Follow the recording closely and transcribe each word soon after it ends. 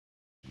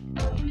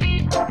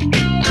Praise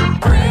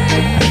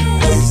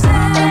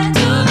Adonai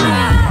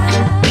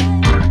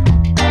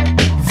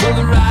for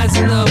the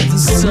rising of the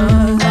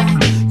sun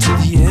to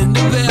the end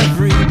of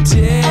every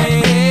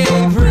day.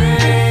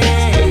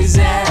 Praise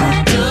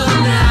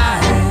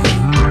Adonai,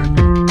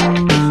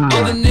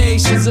 all the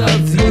nations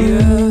of the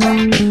earth,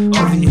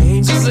 all the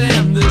angels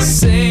and the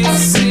saints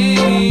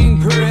sing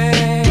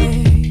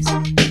praise.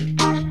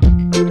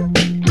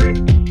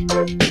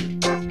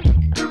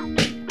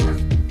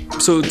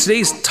 So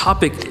today's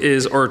topic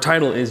is, or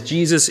title is,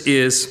 Jesus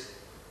is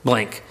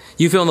blank.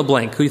 You fill in the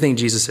blank. Who do you think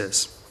Jesus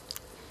is?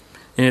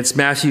 And it's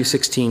Matthew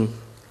 16,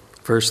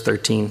 verse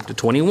 13 to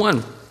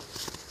 21.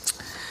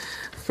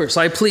 First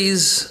slide,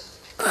 please.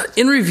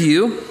 In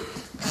review,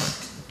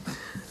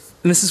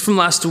 and this is from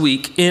last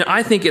week, and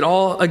I think it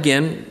all,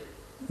 again,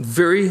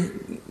 very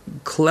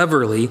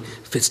cleverly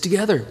fits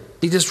together.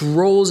 It just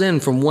rolls in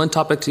from one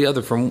topic to the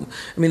other.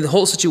 The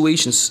whole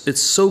situation,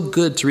 it's so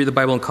good to read the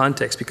Bible in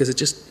context because it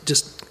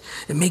just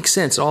it makes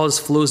sense. It all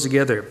just flows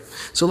together.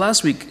 So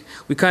last week,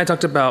 we kind of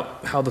talked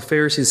about how the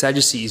Pharisees and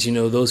Sadducees,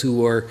 those who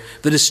were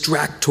the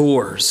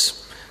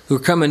distractors who were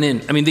coming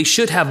in. They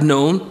should have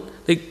known.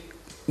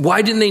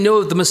 Why didn't they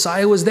know the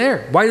Messiah was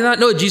there? Why did they not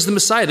know Jesus the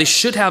Messiah? They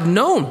should have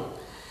known.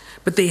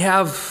 But they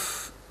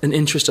have an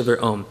interest of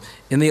their own.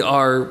 And they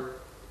are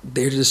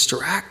there to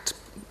distract.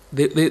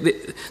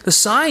 The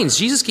signs,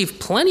 Jesus gave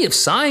plenty of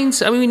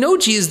signs. We know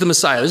Jesus is the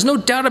Messiah. There's no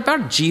doubt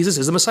about it. Jesus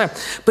is the Messiah.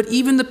 But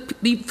even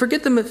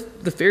forget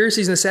the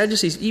Pharisees and the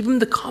Sadducees, even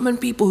the common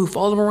people who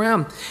followed him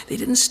around, they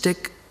didn't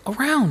stick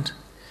around.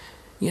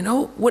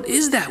 What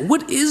is that?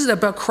 What is it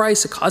about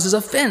Christ that causes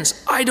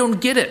offense? I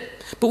don't get it.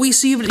 But we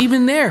see it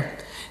even there.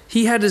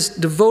 He had his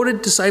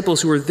devoted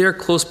disciples who were there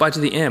close by to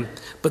the end.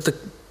 But the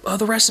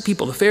rest of the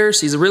people, the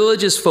Pharisees, the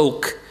religious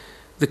folk,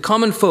 the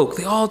common folk,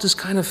 they all just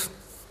kind of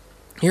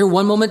here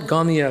one moment,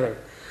 gone the other.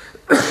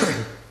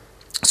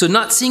 So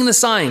not seeing the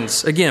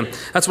signs. Again,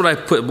 that's what I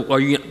put. Do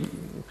you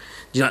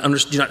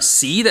not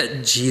see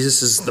that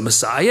Jesus is the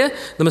Messiah?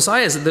 The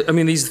Messiah is,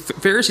 these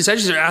Pharisees,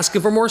 Sadducees are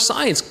asking for more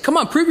signs. Come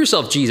on, prove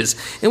yourself, Jesus.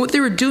 And what they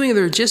were doing, they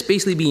were just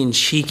basically being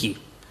cheeky.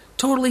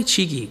 Totally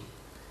cheeky.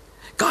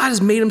 God has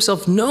made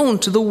himself known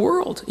to the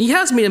world. He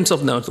has made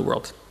himself known to the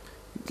world.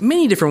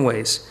 Many different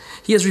ways.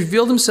 He has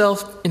revealed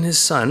himself in his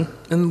Son,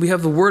 and we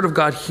have the Word of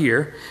God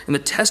here, and the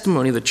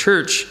testimony of the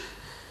church.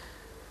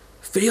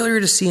 Failure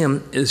to see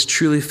him is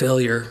truly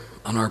failure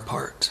on our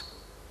part.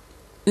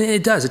 And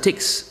it does. It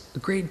takes a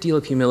great deal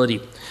of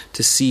humility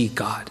to see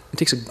God. It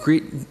takes a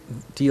great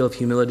deal of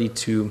humility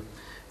to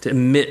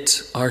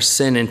admit our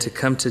sin and to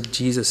come to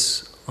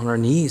Jesus on our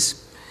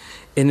knees.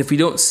 And if we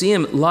don't see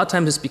him, a lot of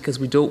times it's because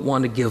we don't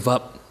want to give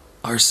up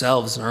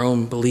ourselves and our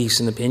own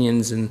beliefs and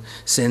opinions and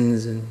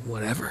sins and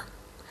whatever.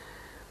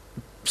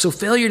 So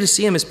failure to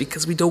see him is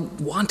because we don't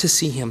want to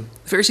see him.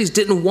 The Pharisees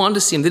didn't want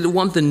to see him. They didn't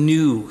want the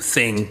new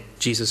thing,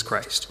 Jesus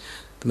Christ,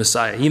 the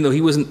Messiah. Even though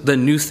he wasn't the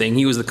new thing,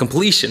 he was the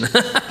completion.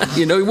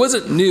 He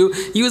wasn't new.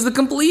 He was the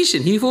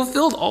completion. He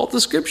fulfilled all the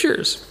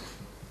scriptures.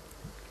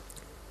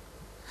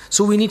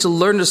 So we need to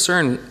learn to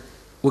discern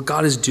what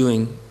God is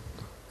doing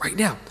right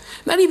now.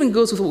 And that even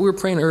goes with what we were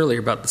praying earlier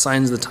about the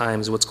signs of the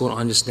times, what's going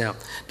on just now.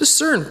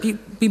 Discern,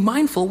 be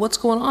mindful of what's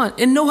going on,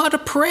 and know how to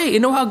pray,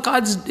 and know how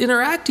God's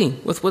interacting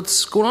with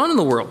what's going on in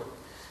the world.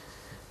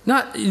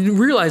 Not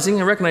realizing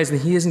and recognizing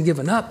that he hasn't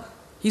given up.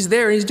 He's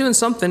there, and he's doing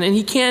something, and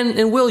he can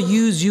and will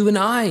use you and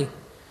I.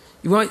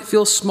 You might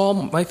feel small,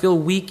 might feel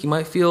weak, you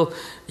might feel,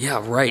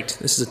 yeah, right,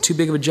 this is too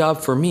big of a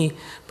job for me.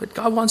 But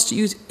God wants to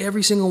use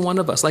every single one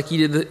of us, like he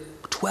did the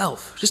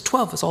 12. Just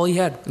 12, that's all he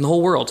had in the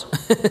whole world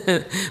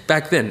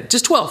back then.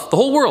 Just 12, the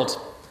whole world.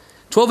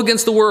 12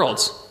 against the world.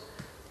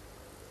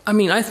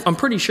 I'm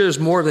pretty sure there's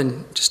more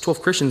than just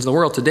 12 Christians in the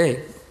world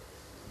today.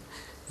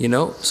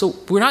 So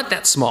we're not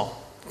that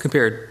small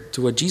compared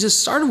to what Jesus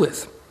started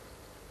with.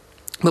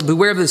 But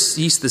beware of this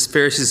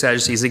Pharisees,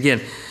 Sadducees. Again,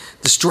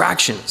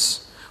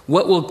 distractions.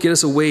 What will get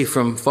us away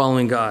from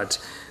following God?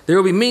 There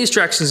will be many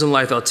distractions in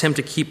life that will attempt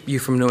to keep you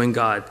from knowing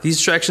God. These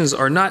distractions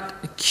are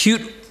not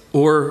cute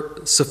or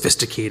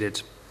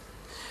sophisticated.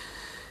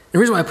 The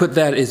reason why I put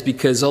that is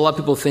because a lot of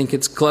people think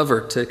it's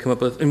clever to come up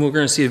with, and we're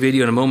going to see a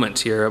video in a moment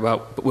here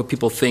about what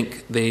people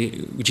think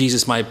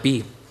Jesus might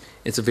be.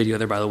 It's a video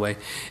there, by the way.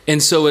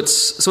 And so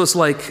it's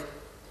like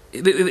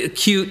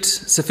cute,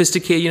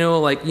 sophisticated,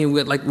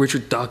 like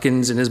Richard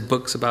Dawkins and his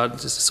books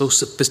about just so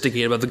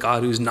sophisticated about the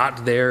God who's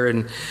not there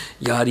and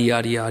yada,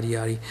 yada, yada,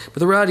 yada. But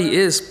the reality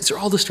is, these are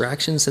all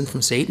distractions sent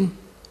from Satan.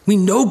 We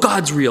know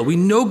God's real. We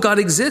know God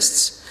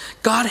exists.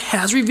 God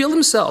has revealed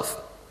himself.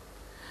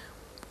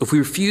 If we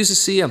refuse to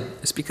see him,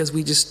 it's because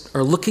we just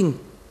are looking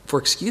for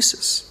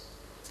excuses.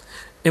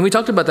 And we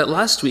talked about that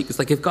last week. It's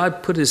like if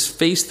God put his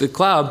face to the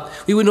cloud,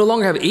 we would no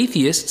longer have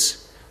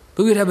atheists,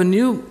 but we would have a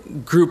new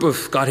group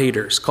of God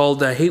haters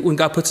called hate when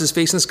God puts his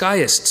face in the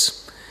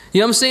skyists.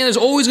 You know what I'm saying? There's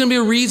always going to be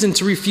a reason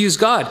to refuse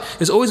God.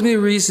 There's always going to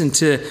be a reason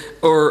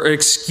or an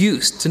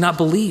excuse to not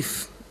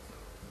believe.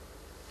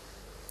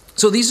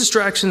 So these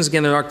distractions,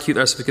 again, they're not cute,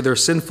 they're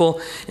sinful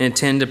and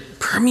tend to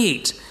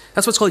permeate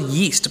That's what's called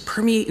yeast, to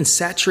permeate and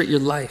saturate your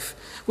life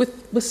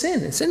with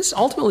sin. And sin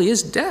ultimately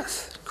is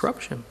death,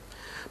 corruption.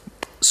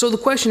 So the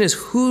question is,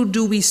 who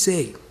do we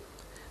say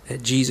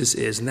that Jesus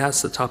is? And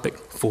that's the topic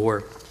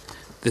for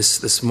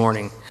this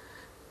morning.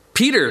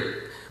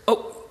 Peter,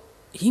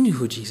 he knew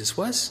who Jesus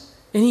was,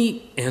 and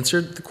he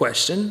answered the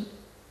question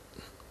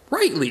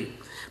rightly.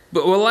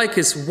 But what I like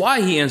is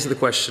why he answered the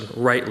question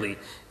rightly.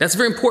 That's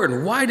very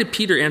important. Why did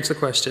Peter answer the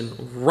question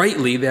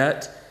rightly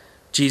that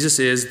Jesus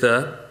is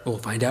we'll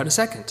find out in a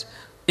second.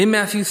 In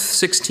Matthew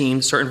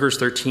 16, starting verse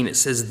 13, it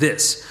says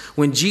this: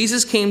 when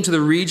Jesus came to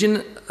the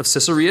region of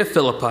Caesarea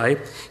Philippi,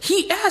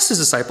 he asked his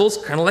disciples,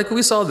 kind of like what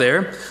we saw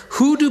there,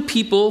 who do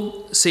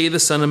people say the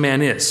Son of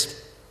Man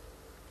is?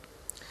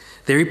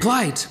 They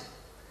replied,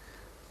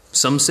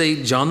 some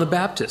say John the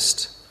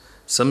Baptist,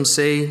 some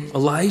say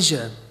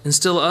Elijah, and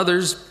still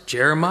others,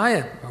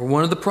 Jeremiah, or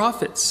one of the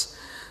prophets.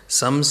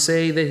 Some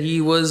say that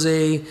he was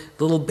a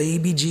little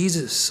baby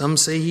Jesus. Some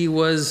say he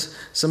was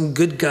some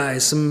good guy,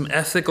 some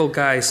ethical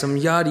guy, some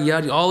yada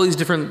yada, all these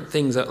different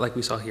things like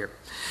we saw here.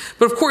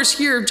 But of course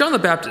here, John the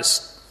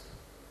Baptist,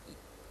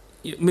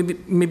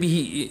 maybe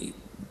he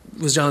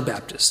was John the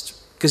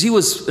Baptist because he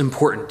was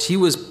important. He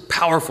was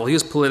powerful. He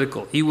was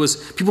political.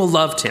 People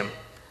loved him.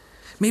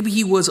 Maybe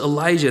he was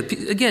Elijah.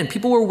 Again,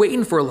 people were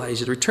waiting for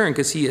Elijah to return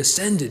because he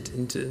ascended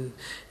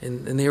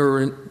and they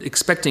were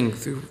expecting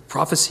through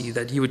prophecy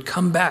that he would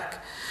come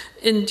back.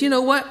 And you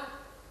know what?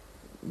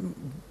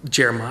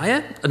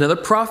 Jeremiah, another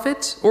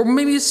prophet, or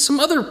maybe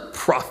some other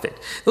prophet.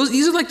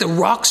 These are like the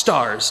rock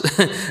stars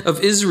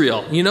of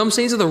Israel. You know what I'm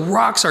saying? These are the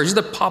rock stars. These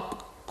are the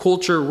pop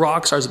culture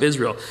rock stars of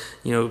Israel.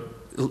 You know,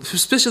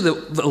 especially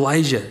the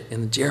Elijah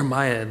and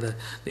Jeremiah and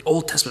the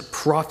Old Testament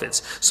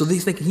prophets. So they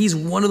think he's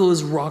one of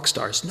those rock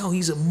stars. No,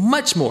 he's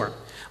much more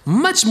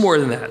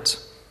than that.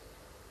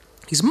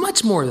 He's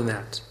much more than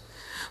that.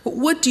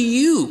 What do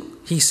you,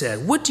 he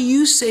said, what do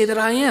you say that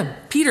I am?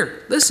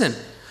 Peter, listen,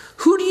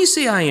 who do you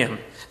say I am?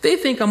 They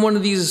think I'm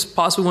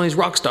possibly one of these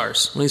rock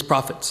stars, one of these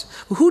prophets.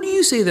 Well, who do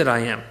you say that I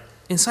am?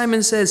 And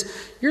Simon says,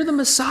 you're the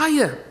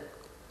Messiah.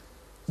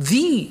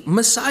 The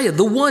Messiah,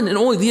 the one and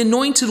only, the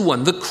anointed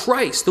one, the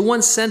Christ, the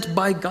one sent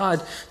by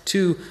God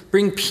to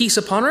bring peace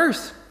upon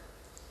earth,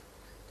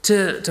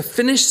 to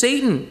finish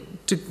Satan,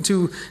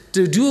 to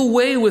do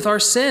away with our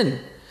sin.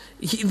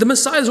 The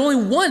Messiah is only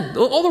one.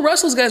 All the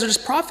rest of those guys are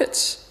just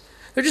prophets.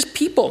 They're just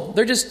people.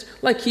 They're just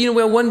like,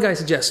 one guy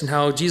suggesting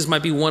how Jesus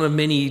might be one of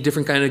many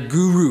different kind of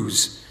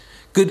gurus,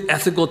 good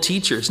ethical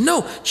teachers.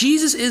 No,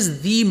 Jesus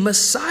is the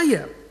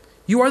Messiah.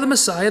 You are the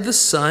Messiah, the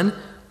Son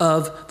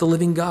of the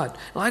living God.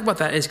 What I like about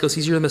that is because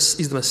he's the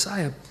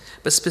Messiah,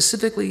 but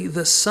specifically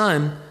the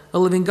Son of the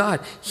living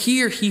God.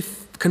 Here he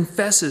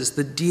confesses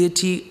the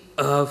deity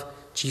of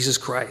Jesus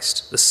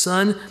Christ, the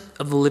Son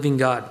of the living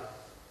God.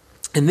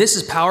 And this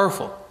is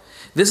powerful.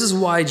 This is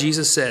why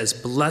Jesus says,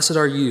 blessed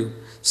are you,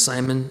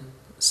 Simon,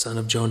 son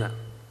of Jonah.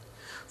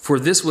 For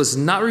this was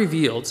not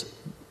revealed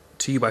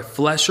to you by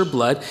flesh or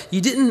blood. You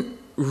didn't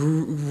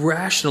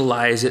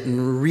rationalize it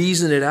and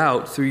reason it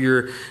out through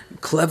your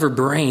clever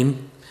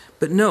brain.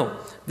 But no,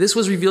 this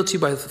was revealed to you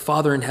by the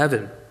Father in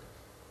heaven.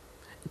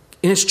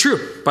 And it's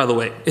true, by the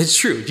way. It's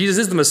true. Jesus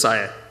is the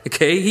Messiah.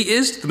 Okay? He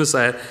is the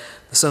Messiah,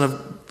 the Son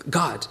of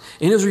God.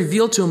 And it was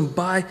revealed to him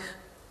by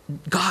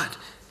God.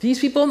 These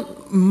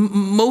people,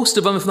 most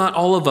of them, if not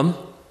all of them,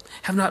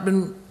 have not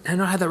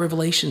had that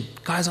revelation.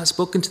 God has not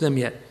spoken to them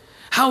yet.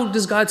 How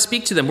does God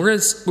speak to them? We're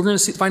going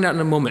to find out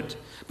in a moment.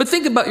 But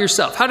think about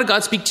yourself. How did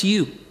God speak to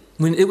you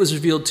when it was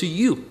revealed to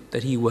you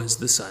that he was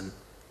the Son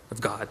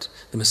of God,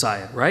 the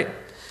Messiah, right?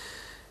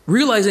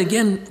 Realizing,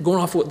 again, going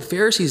off what the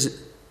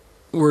Pharisees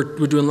were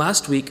doing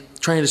last week,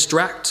 trying to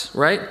distract,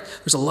 right?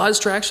 There's a lot of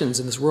distractions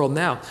in this world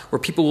now where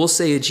people will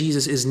say that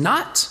Jesus is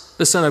not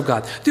the Son of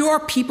God. There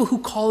are people who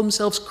call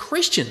themselves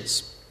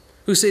Christians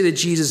who say that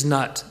Jesus is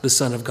not the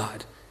Son of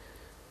God.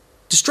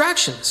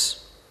 Distractions.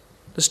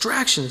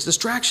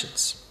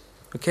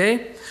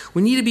 Okay?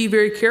 We need to be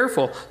very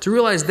careful to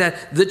realize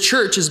that the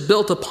church is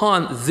built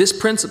upon this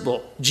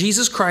principle.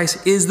 Jesus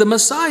Christ is the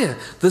Messiah,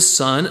 the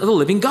Son of the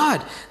living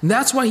God. And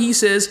that's why he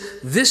says,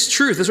 this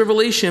truth, this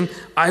revelation,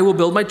 I will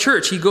build my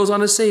church. He goes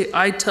on to say,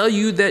 I tell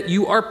you that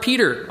you are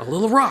Peter, a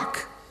little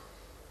rock,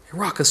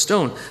 a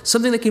stone,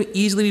 something that can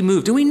easily be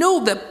moved. And we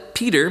know that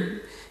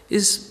Peter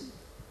is,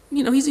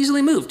 he's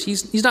easily moved.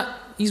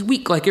 He's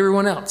weak like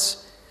everyone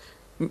else.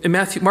 In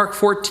Mark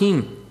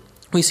 14,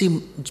 we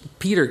see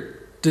Peter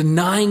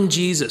denying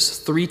Jesus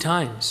 3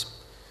 times,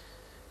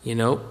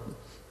 and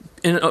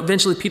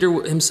eventually Peter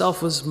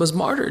himself was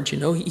martyred.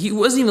 He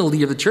wasn't even a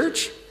leader of the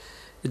church.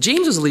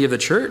 James was a leader of the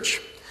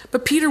church,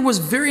 but Peter was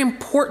very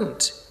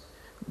important.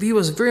 He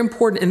was very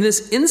important, and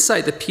this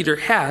insight that Peter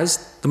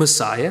has, the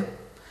Messiah,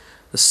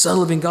 the Son of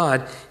the living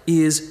God,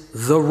 is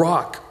the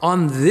rock.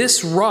 On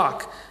this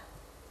rock,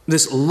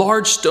 this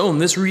large stone,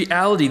 this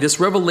reality,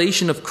 this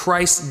revelation of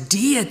Christ's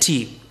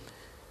deity.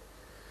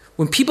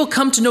 When people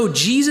come to know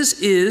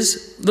Jesus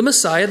is the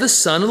Messiah, the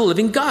Son of the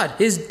living God,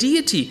 his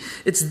deity,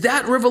 it's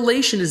that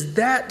revelation, is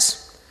that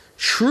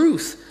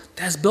truth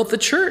that has built the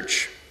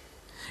church.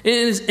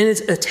 And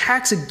it's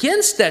attacks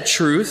against that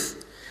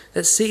truth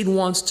that Satan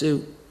wants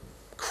to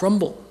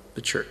crumble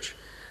the church.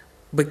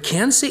 But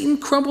can Satan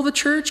crumble the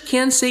church?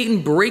 Can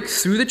Satan break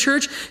through the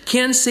church?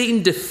 Can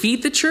Satan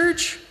defeat the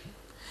church?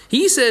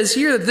 He says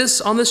here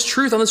that on this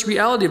truth, on this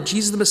reality of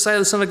Jesus the Messiah,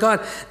 the Son of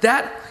God,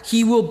 that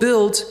he will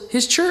build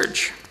his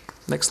church.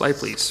 Next slide,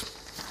 please.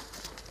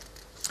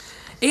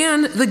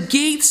 And the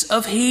gates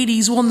of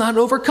Hades will not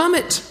overcome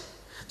it.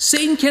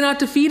 Satan cannot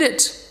defeat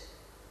it.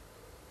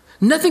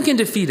 Nothing can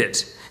defeat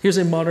it. Here's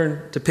a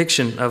modern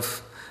depiction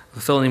of a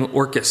fellow named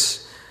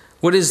Orcus.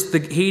 What is the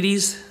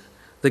Hades?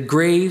 The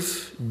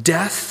grave,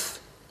 death,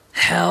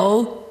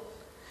 hell.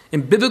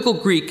 In biblical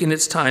Greek in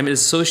its time, it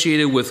is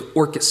associated with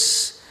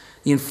Orcus,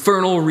 the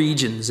infernal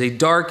regions, a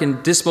dark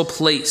and dismal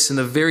place in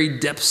the very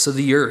depths of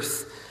the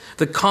earth,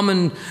 the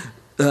common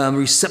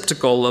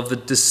receptacle of the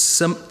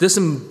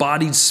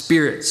disembodied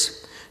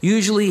spirits.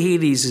 Usually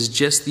Hades is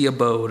just the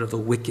abode of the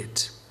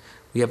wicked.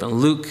 We have in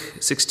Luke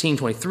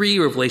 16:23,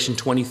 Revelation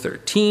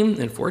 20:13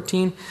 and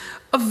 14,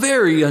 a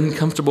very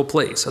uncomfortable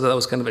place. I thought that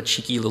was kind of a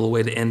cheeky little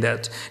way to end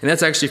that. And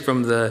that's actually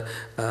from the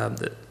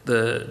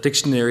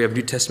Dictionary of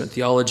New Testament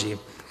Theology.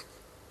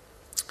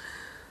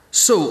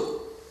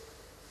 So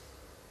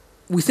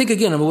we think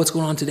again about what's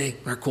going on today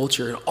in our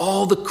culture and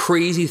all the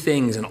crazy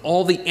things and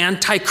all the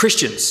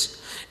anti-Christians.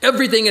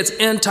 Everything that's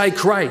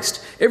anti-Christ.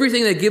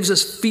 Everything that gives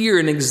us fear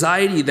and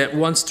anxiety that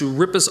wants to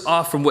rip us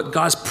off from what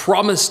God's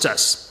promised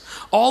us.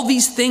 All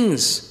these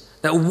things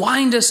that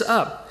wind us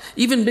up.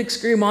 Even big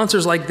scary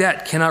monsters like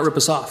that cannot rip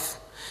us off.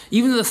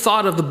 Even the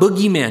thought of the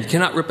boogeyman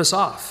cannot rip us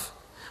off.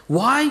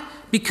 Why?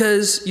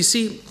 Because, you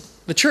see,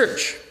 the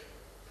church,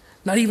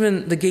 not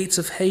even the gates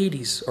of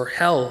Hades or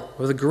hell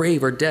or the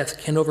grave or death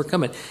can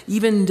overcome it.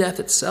 Even death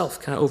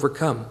itself cannot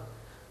overcome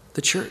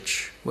the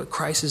church, what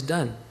Christ has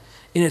done.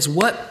 And it's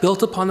what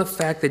built upon the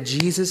fact that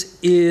Jesus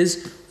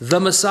is the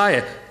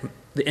Messiah.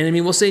 The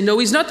enemy will say, no,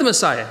 he's not the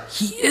Messiah.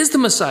 He is the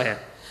Messiah.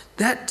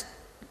 That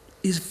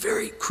is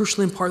very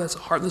crucially important. That's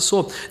the heart and the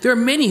soul. There are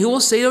many who will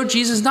say, oh,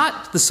 Jesus is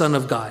not the Son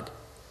of God.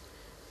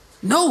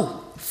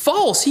 No,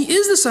 false. He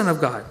is the Son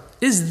of God.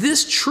 It is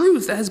this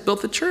truth that has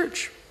built the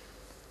church.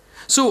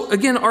 So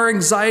again, our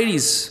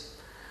anxieties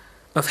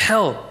of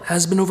hell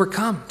has been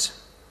overcome.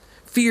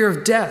 Fear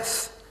of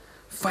death,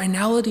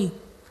 finality,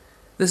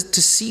 to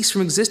cease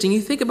from existing.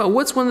 You think about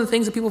what's one of the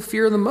things that people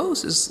fear the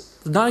most is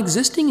not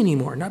existing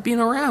anymore, not being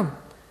around.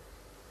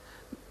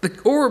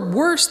 Or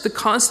worse, the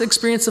constant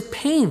experience of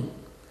pain.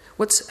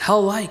 What's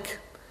hell like?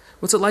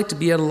 What's it like to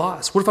be at a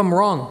loss? What if I'm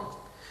wrong?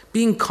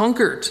 Being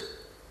conquered,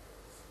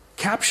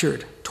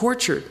 captured,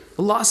 tortured,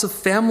 the loss of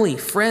family,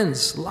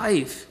 friends,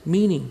 life,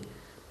 meaning,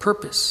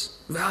 purpose,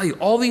 value.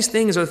 All these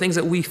things are the things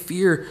that we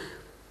fear.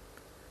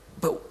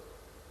 But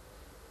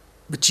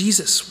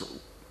Jesus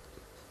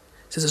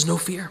says there's no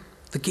fear.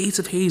 The gates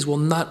of Hades will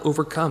not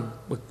overcome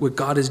what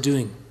God is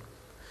doing.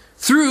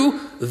 Through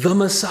the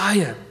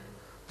Messiah.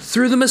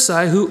 Through the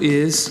Messiah who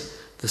is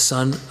the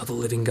Son of the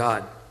living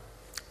God.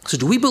 So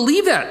do we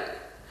believe that?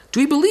 Do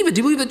we believe it?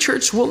 Do we believe the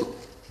church will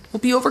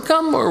be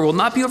overcome or will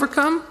not be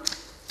overcome?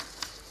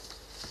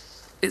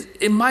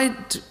 It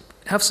might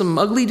have some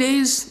ugly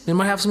days. It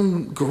might have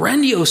some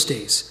grandiose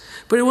days.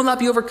 But it will not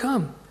be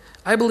overcome.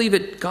 I believe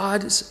that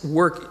God's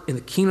work in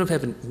the kingdom of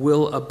heaven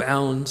will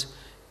abound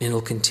and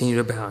will continue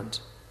to abound.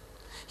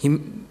 He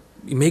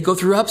may go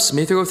through ups,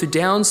 may go through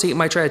downs. Satan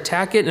might try to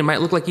attack it and it might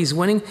look like he's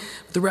winning.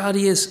 But the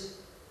reality is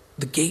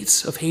the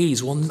gates of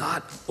Hades will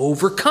not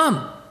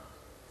overcome.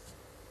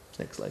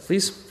 Next slide,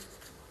 please.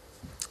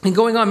 And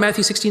going on,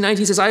 Matthew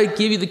 16:19 says, I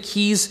give you the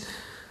keys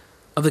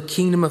of the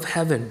kingdom of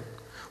heaven.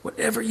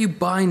 Whatever you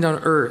bind on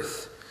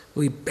earth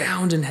will be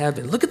bound in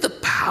heaven. Look at the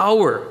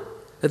power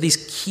that these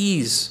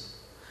keys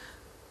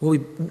of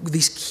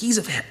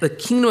the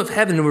kingdom of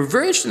heaven. And we're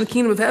very interested in the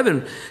kingdom of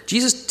heaven.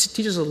 Jesus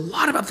teaches a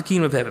lot about the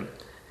kingdom of heaven.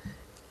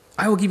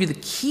 I will give you the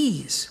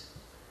keys.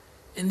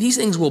 And these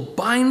things will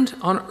bind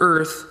on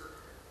earth.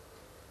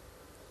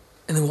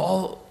 And then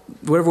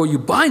whatever you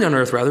bind on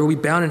earth, will be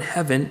bound in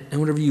heaven, and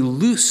whatever you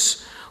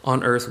loose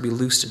on earth will be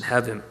loosed in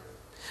heaven.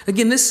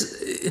 Again,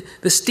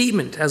 the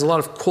statement has a lot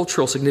of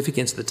cultural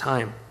significance at the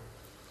time.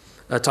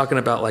 Talking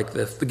about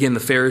the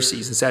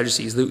Pharisees and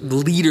Sadducees, the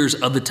leaders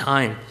of the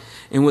time,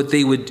 and what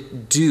they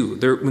would do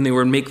when they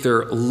would make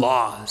their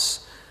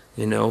laws,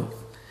 And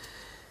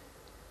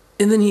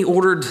then he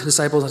ordered the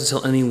disciples not to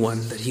tell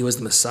anyone that he was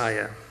the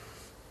Messiah.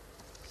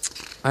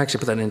 I actually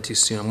put that in too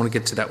soon. I'm going to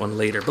get to that one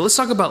later. But let's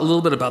talk a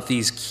little bit about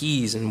these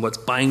keys and what's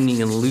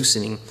binding and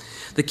loosening.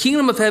 The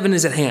kingdom of heaven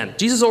is at hand.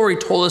 Jesus already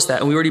told us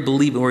that, and we already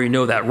believe it, and we already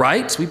know that,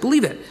 right? So we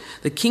believe it.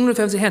 The kingdom of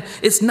heaven is at hand.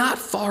 It's not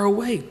far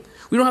away.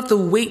 We don't have to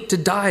wait to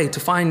die to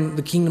find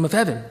the kingdom of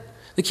heaven.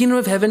 The kingdom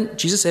of heaven,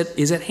 Jesus said,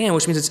 is at hand,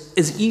 which means it's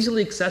as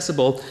easily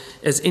accessible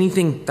as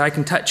anything that I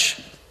can touch.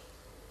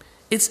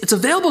 It's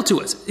available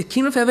to us. The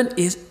kingdom of heaven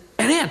is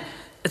at hand.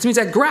 It means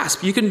at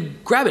grasp. You can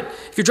grab it.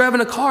 If you're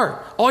driving a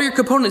car, all your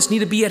components need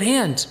to be at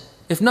hand.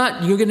 If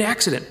not, you'll get an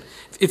accident.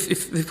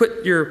 If they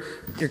put your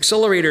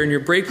accelerator and your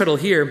brake pedal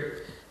here,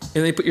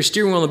 and they put your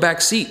steering wheel in the back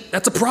seat,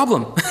 that's a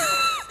problem.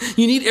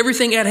 You need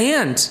everything at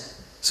hand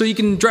so you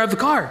can drive the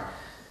car.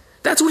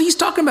 That's what he's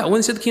talking about when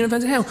he said the kingdom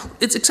of heaven is at hand.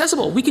 It's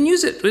accessible. We can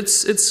use it.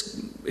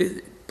 It's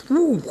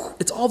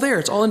all there.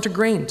 It's all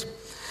ingrained.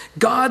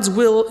 God's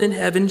will in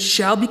heaven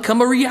shall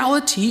become a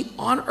reality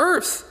on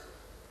earth.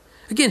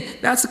 Again,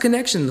 that's the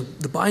connection,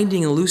 the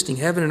binding and loosing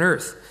heaven and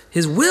earth.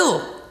 His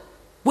will.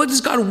 What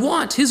does God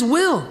want? His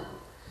will.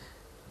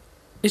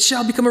 It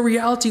shall become a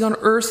reality on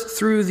earth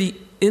through the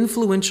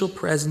influential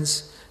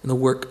presence and the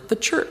work of the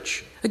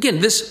church. Again,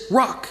 this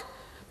rock,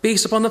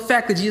 based upon the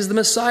fact that Jesus is the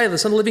Messiah, the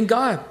Son of the living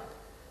God.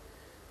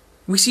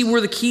 We see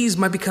where the keys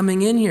might be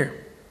coming in here.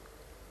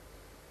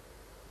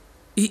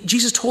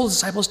 Jesus told his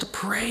disciples to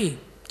pray.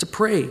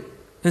 And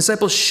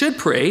disciples should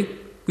pray.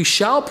 We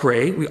shall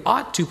pray. We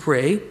ought to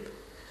pray.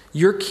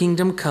 Your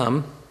kingdom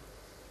come.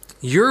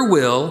 Your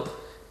will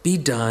be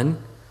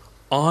done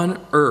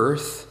on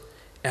earth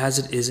as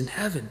it is in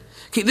heaven.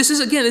 Okay, this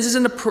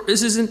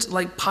isn't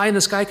like pie in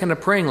the sky kind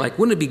of praying. Like,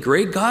 wouldn't it be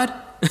great, God,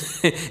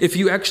 if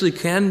you actually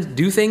can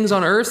do things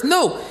on earth?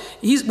 No,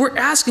 we're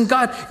asking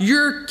God,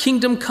 your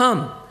kingdom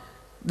come.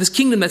 This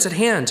kingdom that's at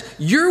hand,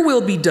 your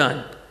will be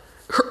done.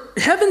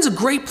 Heaven's a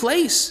great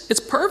place. It's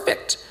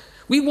perfect.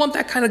 We want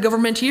that kind of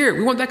government here.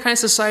 We want that kind of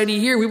society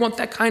here. We want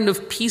that kind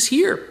of peace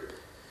here.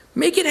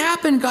 Make it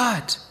happen,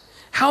 God.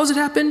 How does it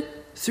happen?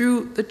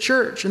 Through the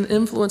church and the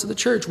influence of the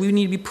church. We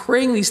need to be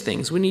praying these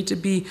things. We need to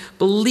be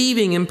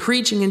believing and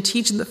preaching and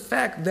teaching the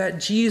fact that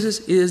Jesus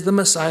is the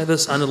Messiah, the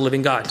Son of the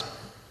living God.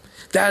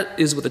 That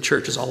is what the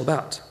church is all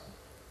about.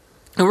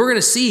 And we're going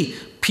to see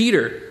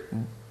Peter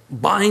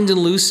bind and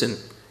loosen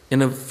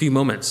in a few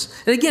moments.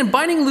 And again,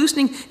 binding and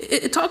loosening,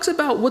 it talks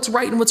about what's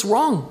right and what's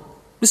wrong.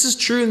 This is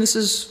true and this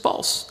is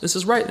false. This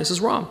is right and this is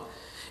wrong.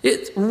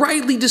 It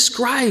rightly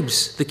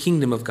describes the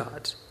kingdom of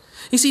God.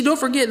 You see, don't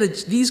forget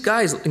that these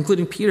guys,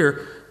 including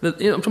Peter, I'm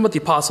talking about the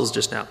apostles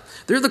just now.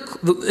 They're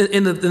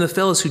the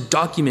fellows who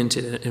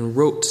documented and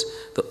wrote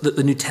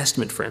the New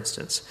Testament, for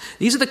instance.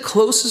 These are the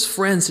closest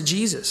friends to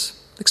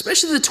Jesus,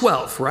 especially the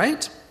 12,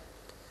 right?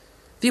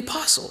 The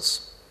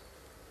apostles.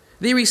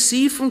 They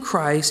received from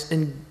Christ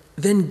and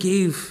then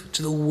gave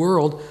to the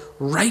world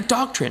right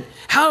doctrine.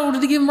 How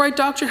did they give them right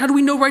doctrine? How do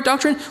we know right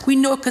doctrine? We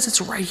know it because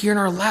it's right here in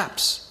our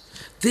laps.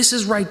 This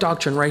is right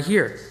doctrine right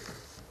here.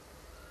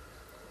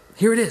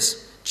 Here it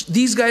is.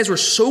 These guys were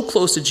so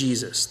close to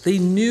Jesus. They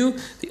knew,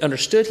 they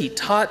understood, he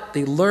taught,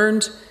 they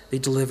learned, they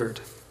delivered.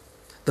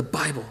 The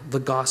Bible, the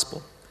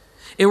gospel.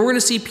 And we're going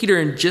to see Peter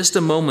in just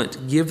a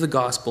moment give the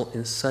gospel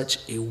in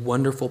such a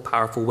wonderful,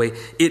 powerful way.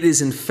 It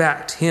is in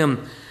fact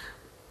him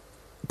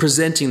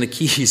presenting the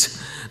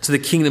keys to the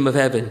kingdom of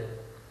heaven.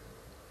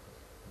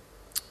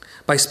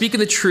 By speaking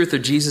the truth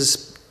of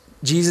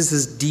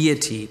Jesus'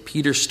 deity,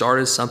 Peter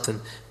started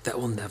something that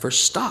will never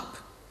stop.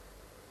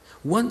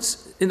 And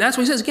that's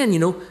what he says again,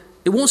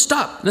 it won't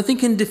stop. Nothing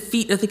can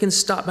defeat, nothing can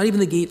stop. Not even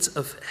the gates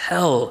of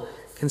hell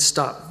can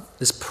stop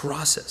this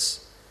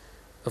process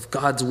of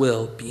God's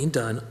will being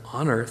done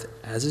on earth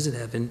as is in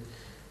heaven.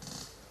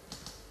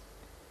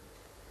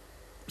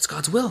 It's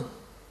God's will.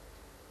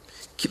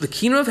 The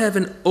kingdom of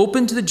heaven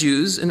opened to the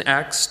Jews in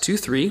Acts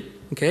 2:3,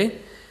 okay?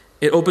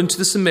 It opened to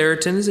the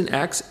Samaritans in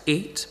Acts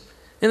 8.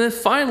 And then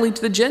finally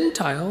to the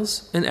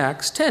Gentiles in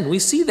Acts 10. We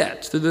see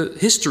that through the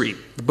history,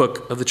 the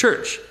book of the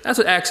church. That's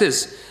what Acts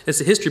is. It's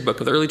the history book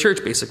of the early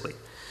church, basically.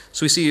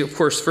 So we see, of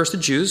course, first the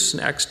Jews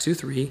in Acts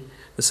 2:3,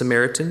 the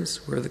Samaritans,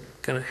 who are the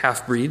kind of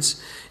half-breeds,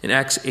 in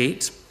Acts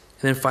 8,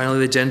 and then finally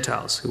the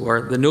Gentiles, who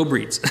are the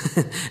no-breeds,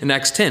 in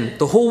Acts 10.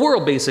 The whole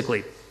world,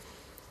 basically.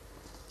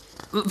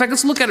 In fact,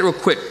 let's look at it real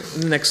quick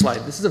in the next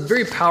slide. This is a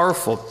very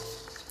powerful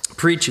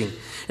preaching.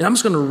 And I'm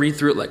just going to read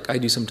through it like I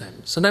do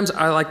sometimes. Sometimes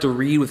I like to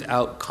read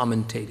without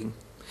commentating.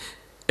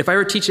 If I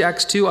were to teach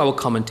Acts 2, I will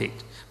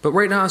commentate. But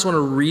right now I just want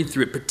to read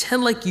through it.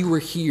 Pretend like you were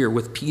here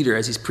with Peter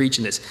as he's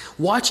preaching this.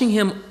 Watching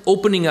him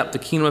opening up the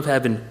kingdom of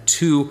heaven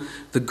to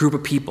the group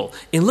of people.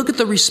 And look at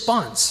the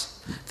response.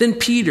 Then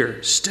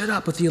Peter stood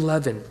up with the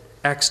 11,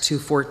 Acts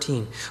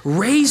 2:14.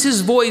 Raised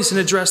his voice and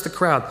addressed the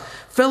crowd.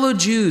 Fellow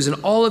Jews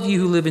and all of you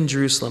who live in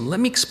Jerusalem, let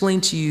me explain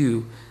to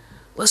you.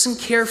 Listen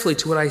carefully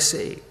to what I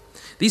say.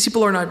 These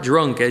people are not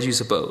drunk, as you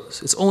suppose.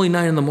 It's only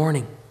 9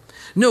 a.m.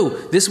 No,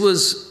 this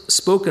was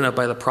spoken of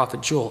by the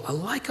prophet Joel. I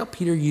like how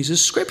Peter uses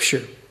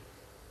scripture.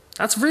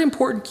 That's a very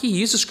important key. He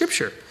uses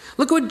scripture.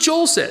 Look at what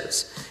Joel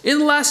says. In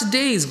the last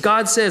days,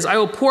 God says, I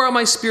will pour out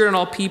my spirit on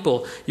all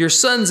people. Your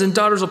sons and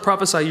daughters will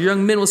prophesy. Your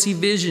young men will see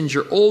visions.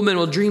 Your old men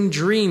will dream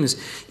dreams.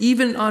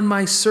 Even on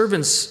my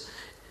servants,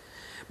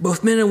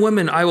 both men and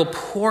women, I will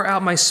pour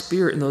out my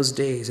spirit in those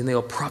days, and they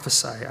will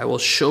prophesy. I will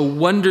show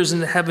wonders in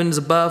the heavens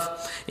above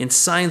and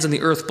signs on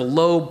the earth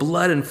below,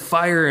 blood and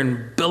fire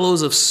and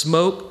billows of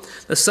smoke.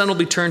 The sun will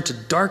be turned to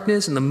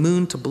darkness and the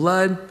moon to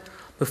blood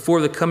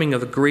before the coming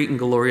of the great and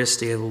glorious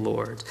day of the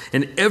Lord.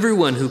 And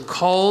everyone who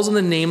calls on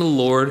the name of the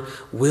Lord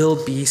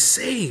will be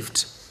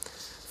saved.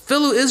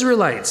 Fellow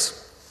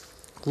Israelites,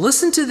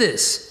 listen to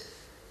this.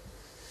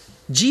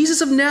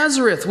 Jesus of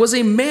Nazareth was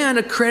a man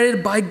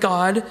accredited by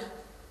God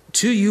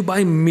to you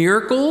by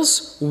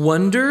miracles,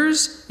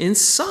 wonders, and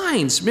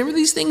signs. Remember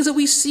these things that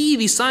we see,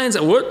 these signs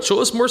that, what? Show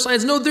us more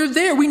signs. No, they're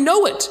there. We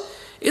know it.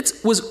 It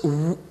was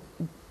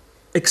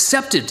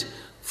accepted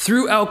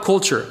throughout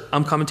culture.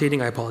 I'm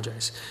commentating. I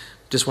apologize.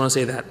 Just want to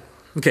say that.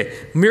 Okay.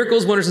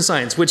 Miracles, wonders, and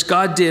signs, which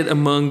God did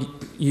among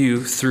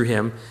you through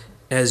him,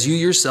 as you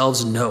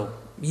yourselves know.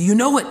 You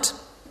know it.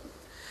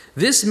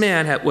 This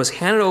man was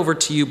handed over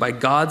to you by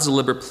God's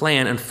deliberate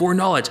plan and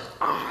foreknowledge.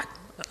 How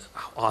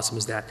awesome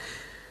is that?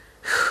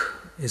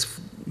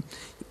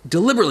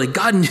 Deliberately,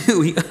 God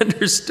knew, he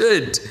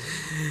understood.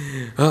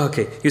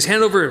 Okay, he was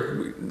handed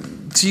over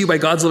to you by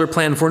God's deliberate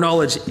plan and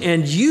foreknowledge,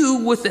 and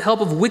you, with the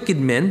help of wicked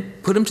men,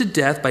 put him to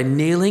death by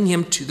nailing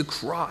him to the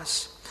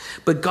cross.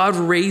 But God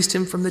raised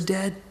him from the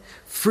dead,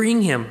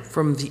 freeing him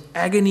from the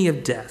agony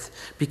of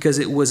death, because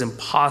it was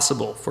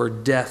impossible for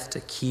death to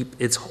keep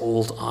its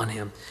hold on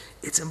him.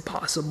 It's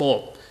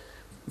impossible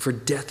for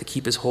death to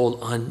keep his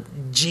hold on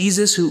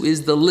Jesus, who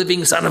is the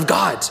living Son of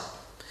God.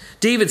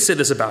 David said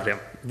this about him.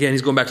 Again,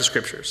 he's going back to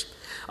scriptures.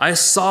 I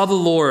saw the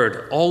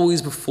Lord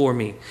always before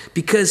me.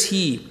 Because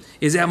he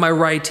is at my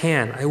right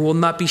hand, I will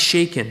not be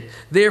shaken.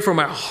 Therefore,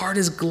 my heart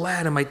is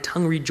glad and my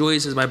tongue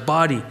rejoices. My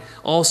body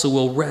also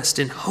will rest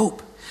in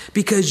hope.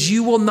 Because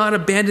you will not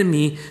abandon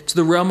me to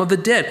the realm of the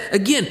dead.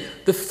 Again,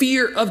 the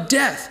fear of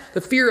death,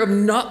 the fear of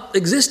not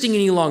existing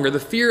any longer, the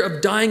fear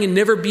of dying and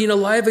never being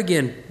alive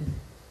again.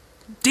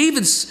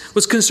 David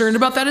was concerned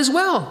about that as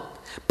well.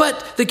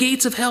 But the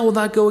gates of hell will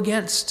not go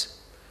against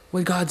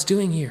what God's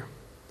doing here,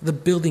 the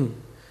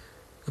building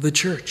of the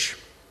church.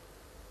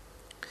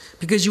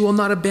 Because you will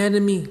not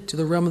abandon me to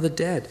the realm of the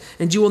dead,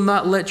 and you will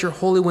not let your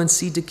Holy One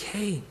see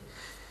decay.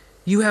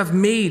 You have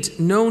made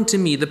known to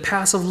me the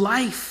paths of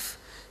life.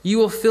 You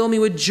will fill me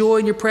with joy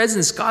in your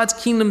presence. God's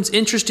kingdom is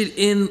interested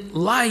in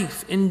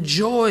life and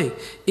joy.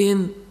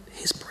 In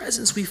his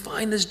presence, we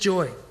find this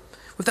joy.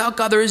 Without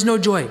God, there is no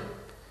joy.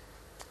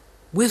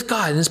 With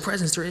God in his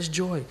presence, there is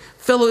joy.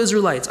 Fellow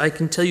Israelites, I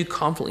can tell you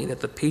confidently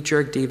that the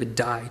patriarch David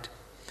died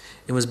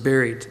and was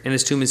buried, and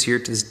his tomb is here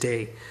to this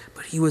day.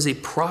 But he was a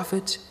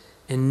prophet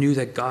and knew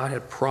that God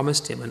had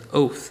promised him an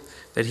oath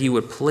that he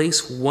would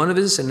place one of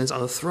his descendants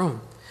on the throne.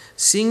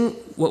 Seeing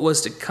what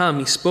was to come,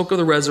 he spoke of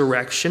the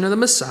resurrection of the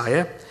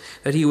Messiah,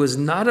 that he was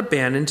not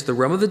abandoned to the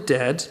realm of the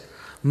dead,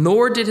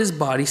 nor did his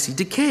body see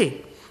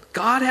decay.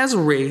 God has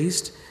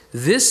raised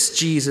this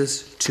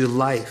Jesus to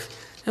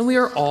life, and we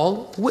are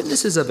all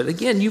witnesses of it.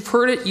 Again, you've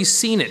heard it, you've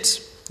seen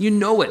it, you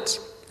know it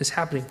is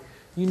happening.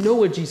 You know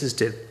what Jesus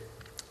did.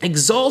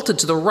 Exalted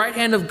to the right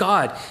hand of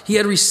God, he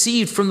had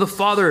received from the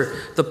Father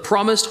the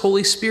promised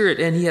Holy Spirit,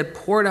 and he had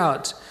poured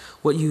out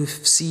what you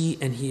see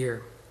and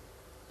hear.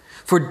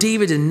 For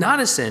David did not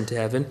ascend to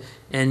heaven,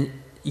 and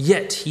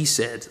yet he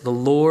said, the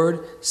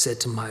Lord said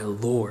to my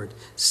Lord,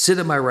 sit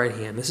at my right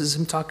hand. This is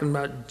him talking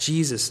about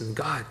Jesus and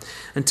God.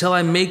 Until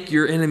I make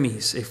your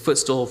enemies a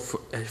footstool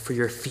for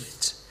your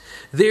feet.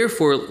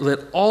 Therefore, let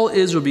all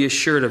Israel be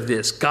assured of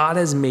this. God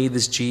has made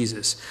this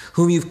Jesus,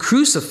 whom you've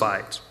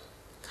crucified,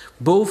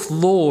 both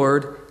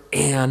Lord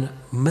and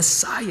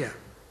Messiah.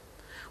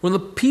 When the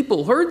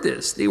people heard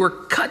this, they were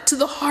cut to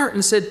the heart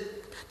and said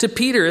to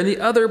Peter and the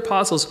other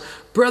apostles,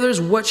 brothers,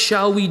 what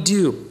shall we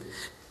do?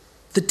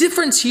 The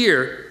difference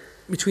here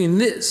between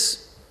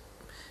this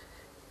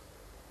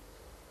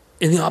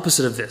and the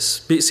opposite of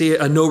this, say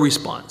a no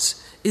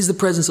response, is the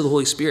presence of the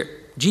Holy Spirit.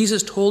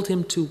 Jesus told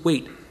him to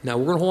wait. Now,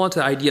 we're going to hold on to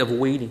the idea of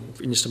waiting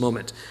in just a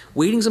moment.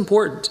 Waiting is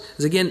important,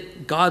 because again,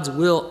 God's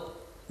will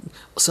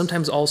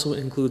sometimes also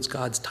includes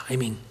God's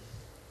timing.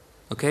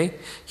 Okay?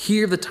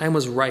 Here, the time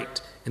was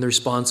right, and the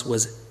response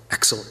was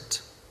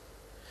excellent.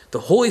 The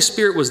Holy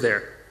Spirit was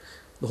there.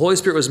 The Holy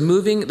Spirit was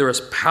moving. There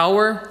was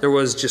power. There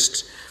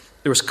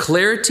was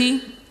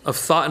clarity of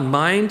thought and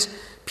mind.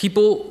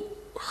 People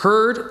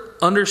heard,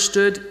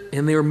 understood,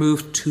 and they were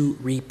moved to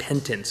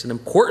repentance, an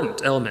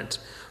important element.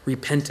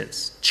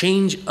 Repentance.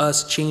 Change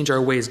us, change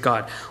our ways,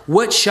 God.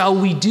 What shall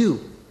we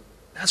do?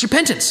 That's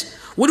repentance.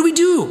 What do we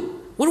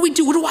do? What do we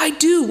do? What do I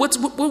do?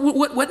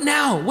 What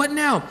now? What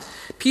now?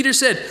 Peter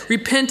said,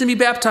 repent and be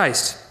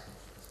baptized.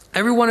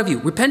 Every one of you.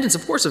 Repentance,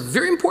 of course, a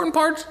very important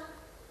part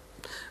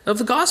of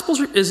the Gospels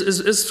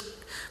is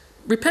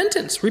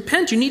repentance.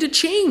 Repent. You need to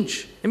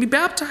change and be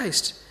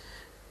baptized.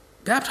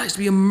 Baptized, to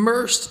be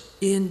immersed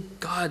in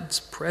God's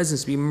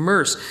presence, to be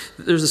immersed.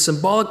 There's a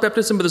symbolic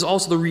baptism, but there's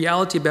also the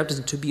reality of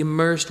baptism, to be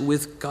immersed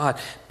with God,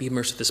 be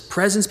immersed with his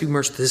presence, be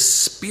immersed with his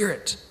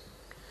Spirit.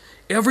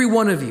 Every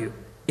one of you,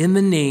 in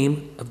the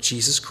name of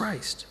Jesus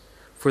Christ,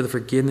 for the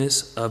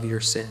forgiveness of your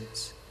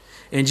sins.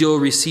 And you'll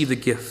receive the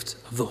gift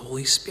of the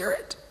Holy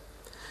Spirit.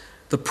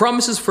 The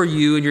promises for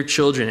you and your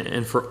children,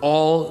 and for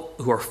all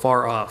who are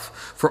far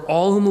off, for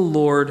all whom the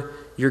Lord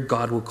your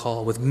God will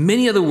call. With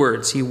many other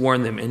words, he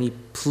warned them, and he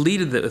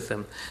pleaded with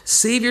them.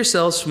 Save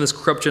yourselves from this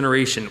corrupt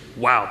generation.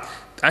 Wow.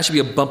 That should be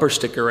a bumper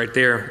sticker right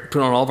there,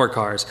 put on all of our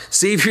cars.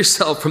 Save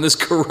yourself from this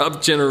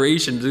corrupt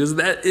generation, because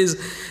that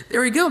is, there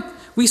we go.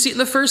 We see it in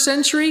the first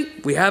century.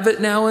 We have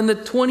it now in the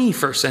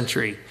 21st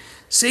century.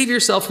 Save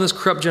yourself from this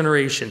corrupt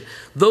generation.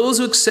 Those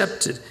who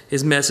accepted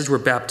his message were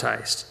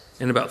baptized.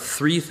 and about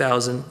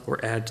 3,000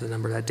 were added to the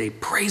number that day.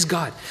 Praise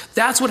God.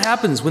 That's what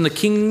happens when the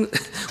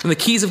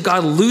keys of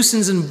God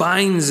loosens and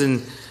binds,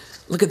 and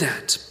look at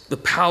that, the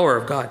power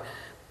of God.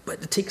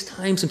 But it takes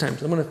time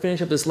sometimes. I'm going to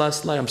finish up this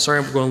last slide. I'm sorry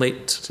I'm going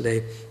late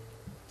today.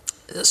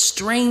 A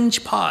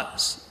strange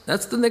pause.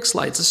 That's the next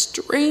slide. It's a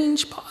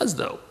strange pause,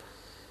 though.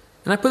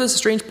 And I put this a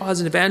strange pause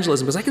in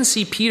evangelism because I can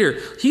see Peter.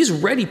 He's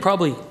ready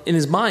probably in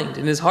his mind,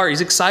 in his heart.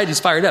 He's excited.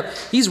 He's fired up.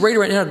 He's ready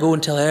right now to go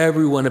and tell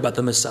everyone about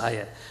the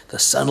Messiah, the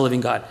Son of the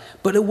living God.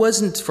 But it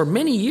wasn't for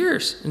many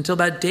years until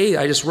that day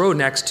I just wrote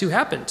in Acts 2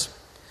 happened.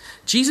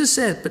 Jesus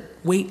said, but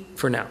wait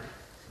for now.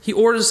 He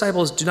ordered his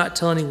disciples, do not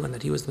tell anyone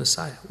that he was the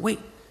Messiah. Wait,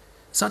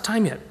 it's not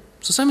time yet.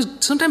 So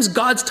sometimes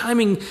God's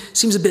timing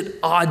seems a bit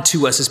odd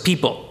to us as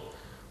people.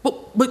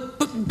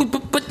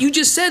 But you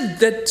just said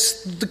that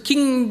the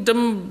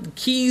kingdom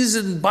keys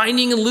and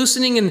binding and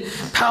loosening and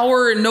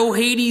power and no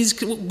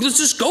Hades. Let's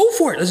just go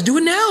for it. Let's do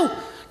it now.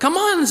 Come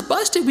on, let's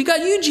bust it. We got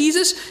you,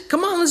 Jesus.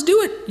 Come on, let's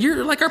do it.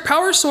 You're like our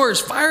power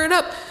source. Fire it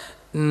up.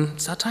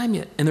 It's not time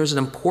yet. And there's an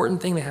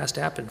important thing that has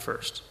to happen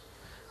first.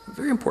 A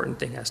very important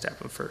thing has to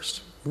happen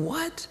first.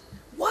 What?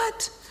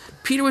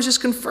 Peter was just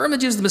confirmed that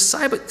Jesus is the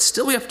Messiah, but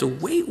still we have to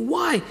wait.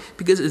 Why?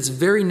 Because it's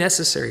very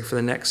necessary for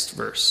the next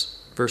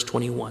verse, verse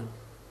 21.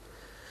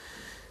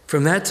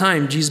 From that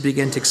time, Jesus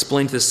began to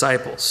explain to the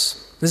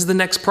disciples. This is the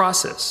next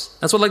process.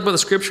 That's what I like about the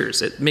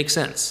scriptures. It makes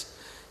sense.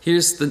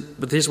 Here's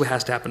what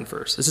has to happen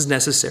first. This is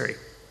necessary.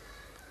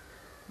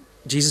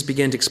 Jesus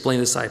began to explain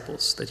to the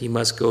disciples that he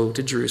must go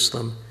to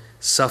Jerusalem,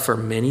 suffer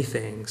many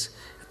things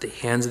at the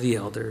hands of the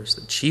elders,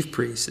 the chief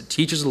priests, the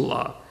teachers of the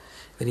law,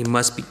 that he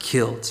must be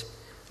killed,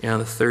 and on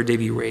the third day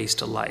be raised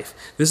to life.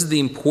 This is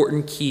the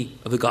important key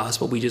of the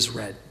gospel we just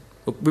read.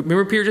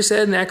 Remember Peter just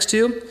said in Acts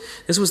 2?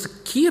 This was the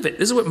key of it.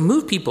 This is what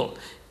moved people.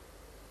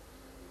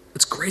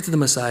 It's great that the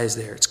Messiah is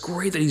there. It's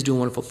great that he's doing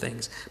wonderful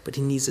things, but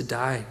he needs to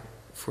die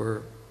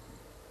for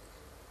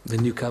the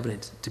new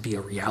covenant to be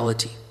a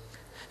reality.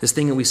 This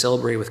thing that we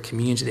celebrate with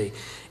communion today,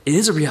 it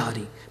is a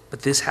reality,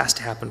 but this has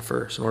to happen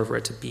first in order for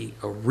it to be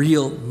a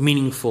real,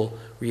 meaningful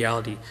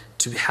reality,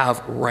 to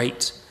have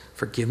right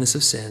forgiveness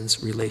of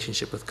sins,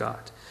 relationship with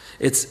God.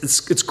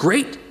 It's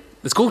great.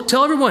 Let's go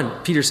tell everyone,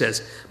 Peter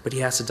says, but he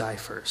has to die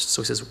first.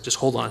 So he says, just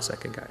hold on a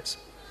second, guys.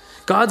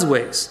 God's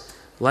ways,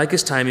 like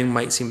his timing,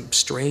 might seem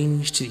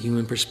strange to the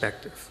human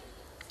perspective.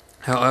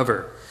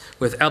 However,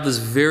 without this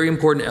very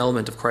important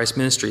element of Christ's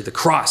ministry, the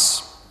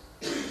cross,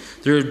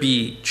 there would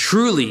be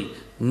truly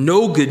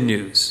no good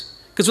news.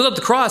 Because without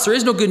the cross, there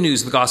is no good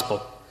news of the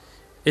gospel.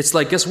 It's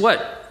like, guess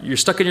what? You're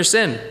stuck in your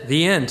sin.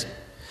 The end.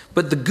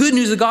 But the good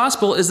news of the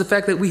gospel is the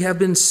fact that we have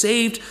been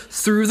saved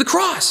through the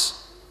cross.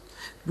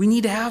 We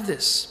need to have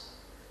this.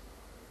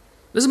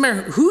 It doesn't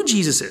matter who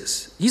Jesus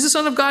is. He's the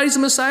Son of God. He's the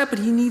Messiah, but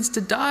he needs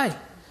to die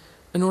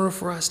in order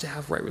for us to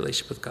have right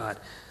relationship with God.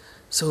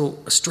 So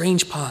a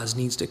strange pause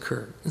needs to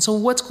occur. And so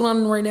what's going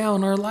on right now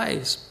in our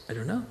lives? I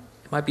don't know.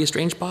 It might be a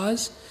strange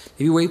pause.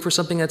 Maybe wait for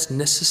something that's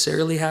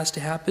necessarily has to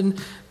happen.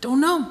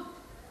 Don't know.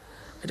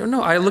 I don't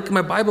know. I look at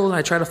my Bible and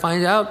I try to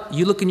find out.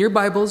 You look in your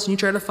Bibles and you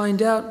try to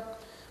find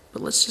out.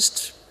 But let's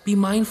just be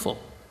mindful.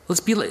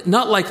 Let's be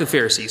not like the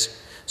Pharisees.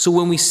 So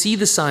when we see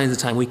the signs of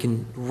the time, we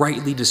can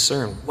rightly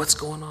discern what's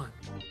going on.